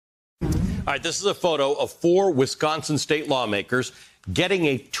All right, this is a photo of 4 Wisconsin state lawmakers getting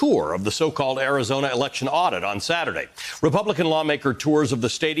a tour of the so-called Arizona election audit on Saturday. Republican lawmaker tours of the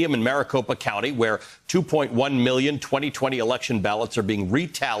stadium in Maricopa County, where 2.1 million 2020 election ballots are being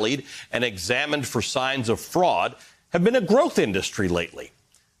retallied and examined for signs of fraud, have been a growth industry lately.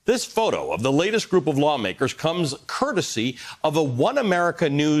 This photo of the latest group of lawmakers comes courtesy of a One America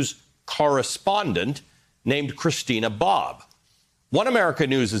News correspondent named Christina Bobb. One America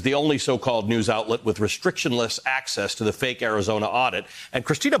News is the only so-called news outlet with restrictionless access to the fake Arizona audit, and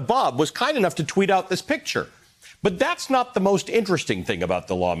Christina Bobb was kind enough to tweet out this picture. But that's not the most interesting thing about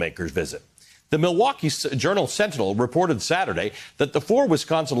the lawmakers' visit. The Milwaukee Journal-Sentinel reported Saturday that the 4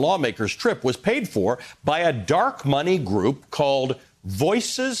 Wisconsin lawmakers' trip was paid for by a dark money group called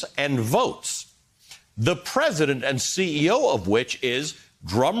Voices and Votes, the president and CEO of which is,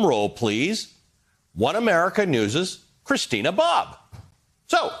 drum roll please, One America News' Christina Bobb.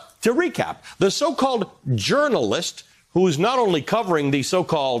 So, to recap, the so-called journalist who is not only covering the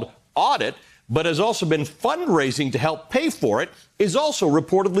so-called audit, but has also been fundraising to help pay for it, is also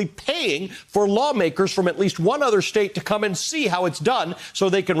reportedly paying for lawmakers from at least one other state to come and see how it's done so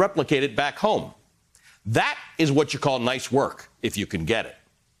they can replicate it back home. That is what you call nice work, if you can get it.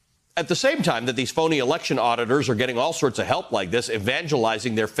 At the same time that these phony election auditors are getting all sorts of help like this,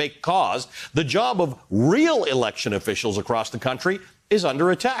 evangelizing their fake cause, the job of real election officials across the country is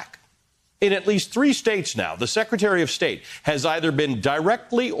under attack. In at least 3 states now, the Secretary of State has either been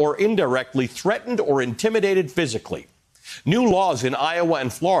directly or indirectly threatened or intimidated physically. New laws in Iowa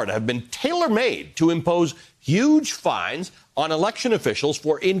and Florida have been tailor-made to impose huge fines on election officials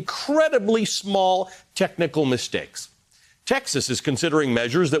for incredibly small technical mistakes. Texas is considering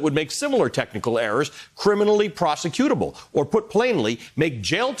measures that would make similar technical errors criminally prosecutable, or put plainly, make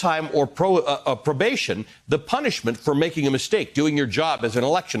jail time or probation the punishment for making a mistake, doing your job as an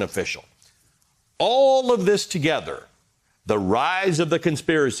election official. All of this together, the rise of the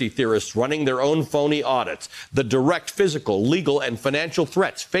conspiracy theorists running their own phony audits, the direct physical, legal, and financial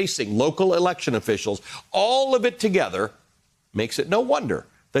threats facing local election officials, all of it together makes it no wonder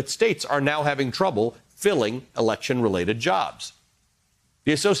that states are now having trouble filling election-related jobs.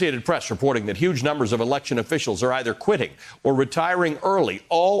 The Associated Press reporting that huge numbers of election officials are either quitting or retiring early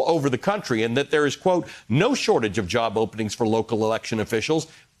all over the country, and that there is, quote, no shortage of job openings for local election officials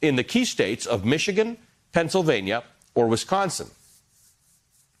in the key states of Michigan, Pennsylvania, or Wisconsin.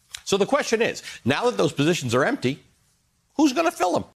 So the question is, now that those positions are empty, who's going to fill them?